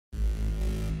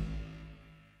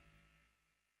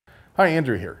Hi,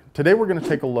 Andrew here. Today we're going to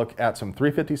take a look at some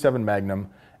 357 Magnum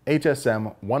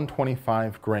HSM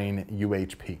 125 grain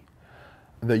UHP.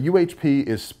 The UHP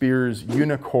is Speer's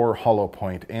Uni-Cor hollow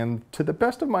point, and to the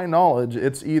best of my knowledge,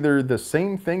 it's either the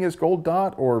same thing as Gold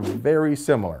Dot or very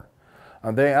similar.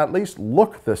 They at least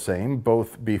look the same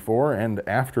both before and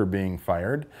after being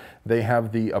fired. They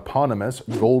have the eponymous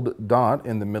Gold Dot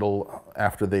in the middle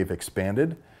after they've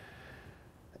expanded,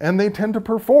 and they tend to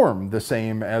perform the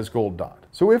same as Gold Dot.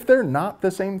 So if they're not the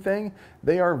same thing,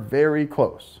 they are very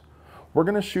close. We're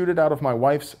going to shoot it out of my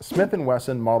wife's Smith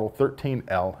Wesson Model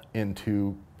 13L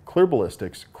into clear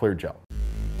ballistics clear gel.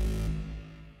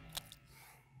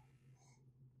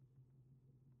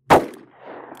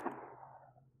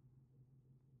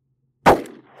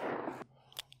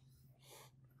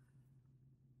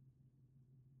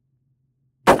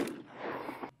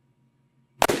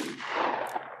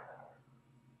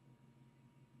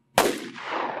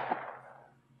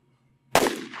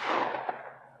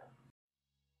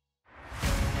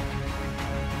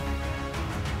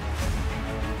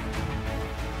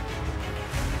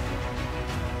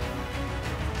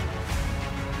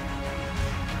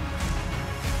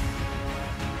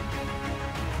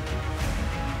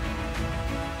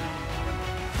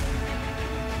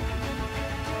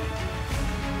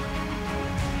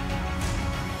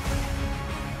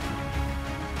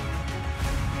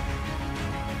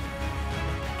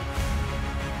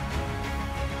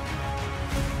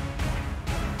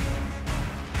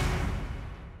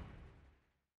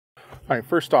 All right,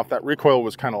 first off, that recoil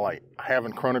was kind of light. I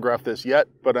haven't chronographed this yet,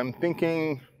 but I'm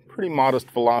thinking pretty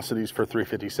modest velocities for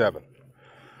 357.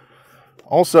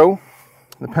 Also,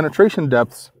 the penetration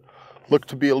depths look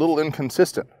to be a little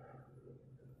inconsistent.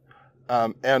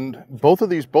 And both of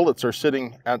these bullets are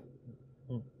sitting at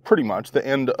pretty much the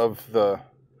end of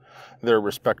their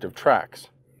respective tracks.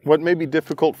 What may be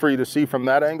difficult for you to see from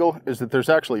that angle is that there's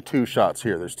actually two shots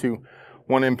here. There's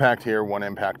one impact here, one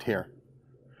impact here.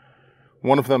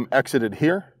 One of them exited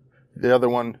here, the other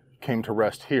one came to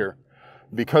rest here.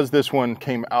 Because this one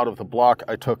came out of the block,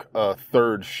 I took a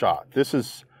third shot. This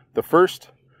is the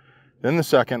first, then the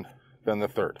second, then the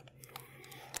third.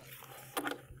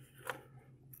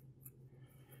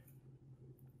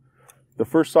 The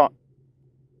first shot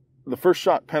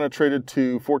penetrated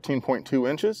to 14.2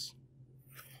 inches.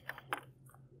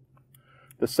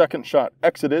 The second shot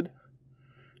exited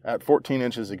at 14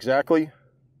 inches exactly.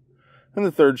 And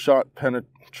the third shot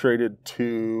penetrated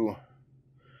to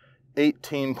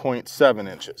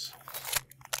 18.7 inches.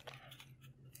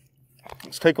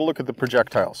 Let's take a look at the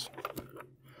projectiles.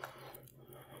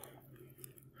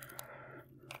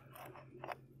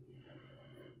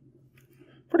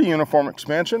 Pretty uniform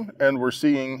expansion, and we're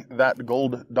seeing that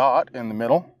gold dot in the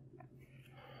middle.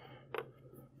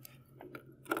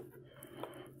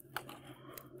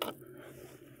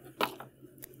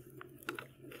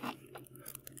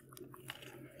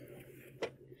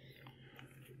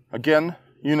 Again,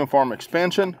 uniform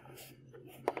expansion.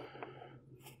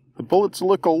 The bullets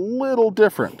look a little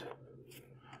different.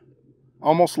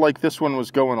 Almost like this one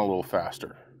was going a little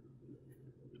faster.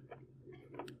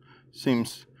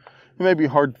 It may be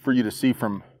hard for you to see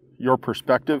from your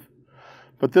perspective,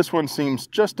 but this one seems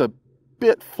just a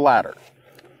bit flatter.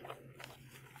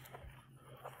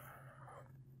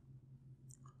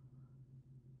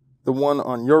 The one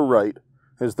on your right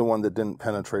is the one that didn't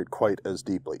penetrate quite as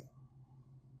deeply.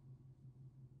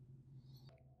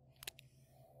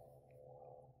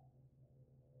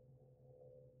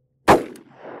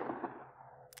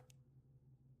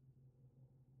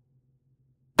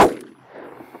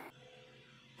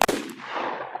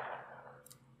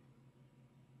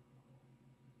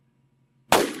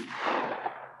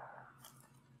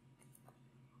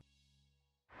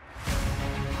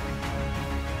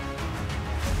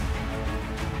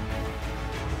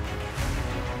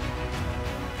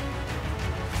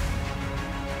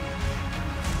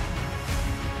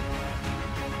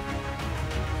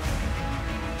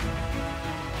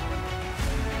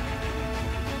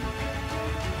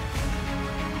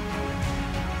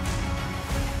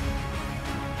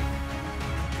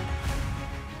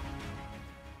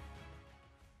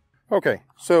 Okay,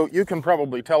 so you can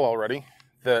probably tell already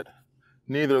that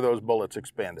neither of those bullets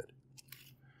expanded.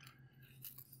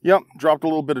 Yep, dropped a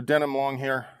little bit of denim along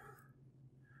here.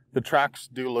 The tracks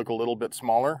do look a little bit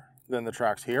smaller than the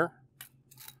tracks here.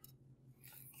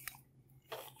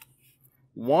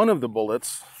 One of the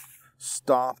bullets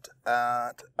stopped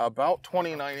at about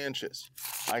 29 inches.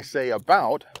 I say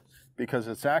about because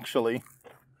it's actually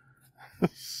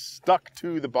stuck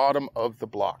to the bottom of the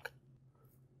block.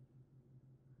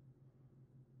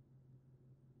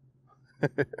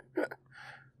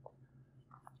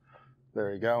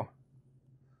 There you go.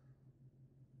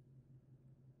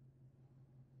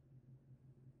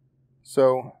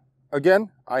 So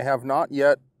again, I have not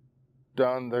yet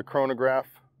done the chronograph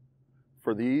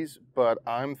for these, but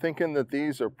I'm thinking that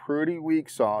these are pretty weak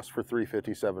sauce for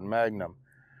 357 Magnum.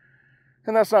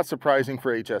 And that's not surprising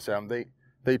for HSM.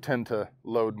 They tend to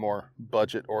load more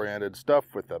budget-oriented stuff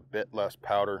with a bit less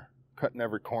powder, cutting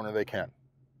every corner they can.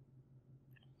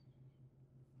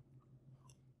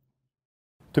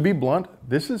 To be blunt,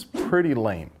 this is pretty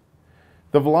lame.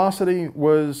 The velocity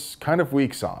was kind of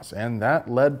weak sauce, and that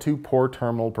led to poor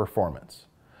terminal performance.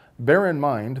 Bear in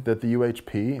mind that the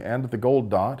UHP and the gold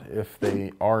dot, if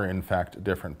they are in fact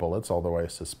different bullets, although I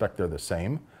suspect they're the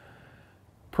same,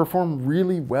 perform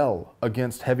really well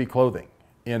against heavy clothing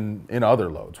in other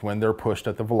loads when they're pushed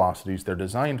at the velocities they're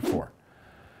designed for.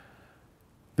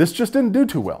 This just didn't do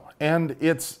too well, and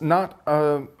it's not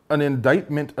an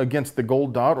indictment against the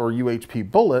gold dot or UHP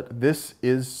bullet. This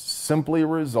is simply a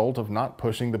result of not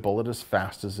pushing the bullet as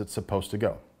fast as it's supposed to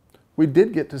go. We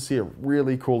did get to see a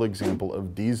really cool example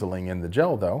of dieseling in the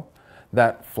gel though.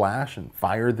 That flash and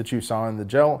fire that you saw in the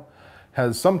gel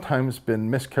has sometimes been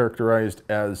mischaracterized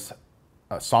as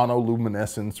a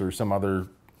sonoluminescence or some other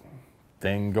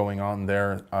thing going on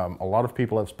there. A lot of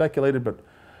people have speculated, but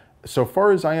so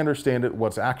far as I understand it,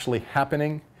 what's actually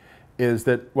happening is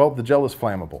that, well, the gel is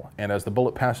flammable, and as the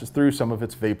bullet passes through, some of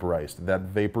it's vaporized. That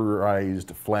vaporized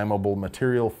flammable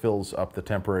material fills up the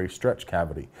temporary stretch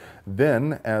cavity.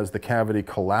 Then, as the cavity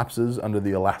collapses under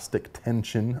the elastic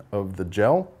tension of the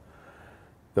gel,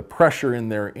 the pressure in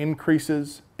there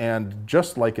increases, and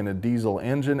just like in a diesel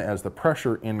engine, as the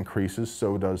pressure increases,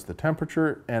 so does the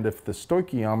temperature, and if the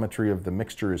stoichiometry of the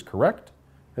mixture is correct,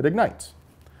 it ignites.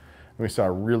 We saw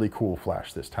a really cool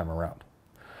flash this time around.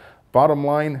 Bottom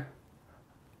line,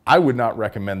 I would not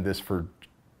recommend this for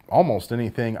almost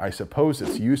anything. I suppose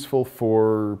it's useful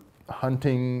for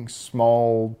hunting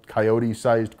small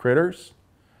coyote-sized critters,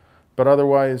 but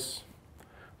otherwise,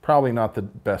 probably not the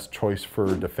best choice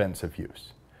for defensive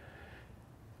use.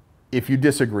 If you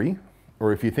disagree,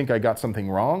 or if you think I got something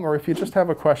wrong, or if you just have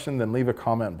a question, then leave a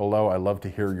comment below. I love to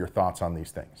hear your thoughts on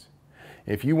these things.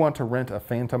 If you want to rent a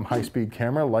Phantom high-speed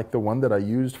camera like the one that I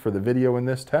used for the video in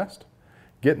this test,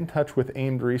 get in touch with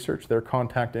Aimed Research. Their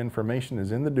contact information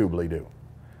is in the doobly-doo.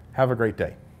 Have a great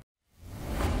day.